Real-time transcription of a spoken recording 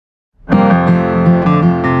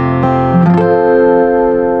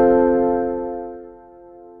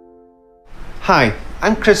Hi,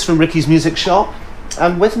 I'm Chris from Rikki's Music Shop,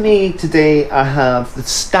 and with me today I have the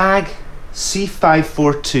Stagg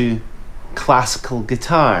C542 Classical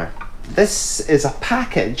Guitar. This is a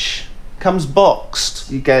package, comes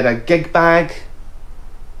boxed. You get a gig bag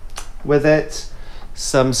with it,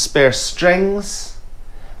 some spare strings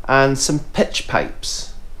and some pitch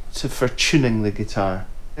pipes for tuning the guitar.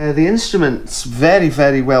 The instrument's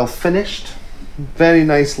very well finished, very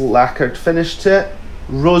nice lacquered finish to it,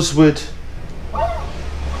 rosewood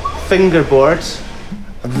fingerboard,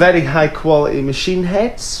 very high quality machine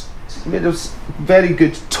heads, made of very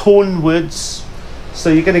good tonewoods, so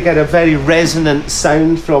you're going to get a very resonant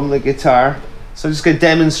sound from the guitar. So I'm just going to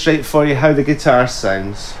demonstrate for you how the guitar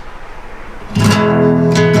sounds.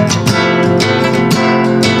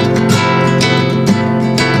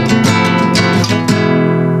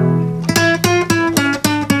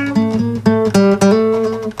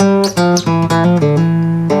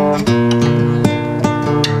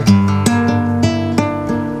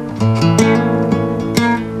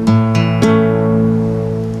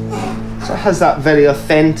 Has that very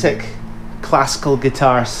authentic classical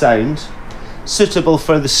guitar sound, suitable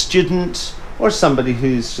for the student or somebody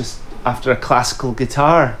who's just after a classical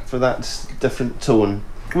guitar for that different tone.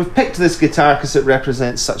 We've picked this guitar because it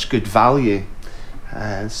represents such good value,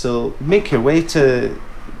 so make your way to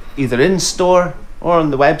either in store or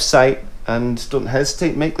on the website and don't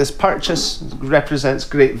hesitate, make this purchase. It represents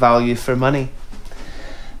great value for money.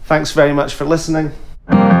 Thanks very much for listening.